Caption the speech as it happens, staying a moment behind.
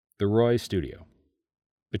The Roy Studio.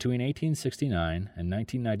 Between 1869 and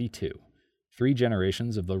 1992, 3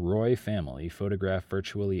 generations of the Roy family photographed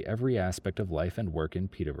virtually every aspect of life and work in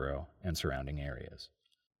Peterborough and surrounding areas.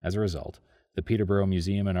 As a result, the Peterborough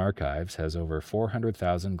Museum and Archives has over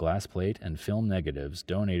 400,000 glass plate and film negatives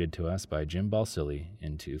donated to us by Jim Balsillie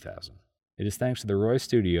in 2000. It is thanks to the Roy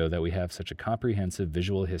Studio that we have such a comprehensive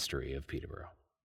visual history of Peterborough.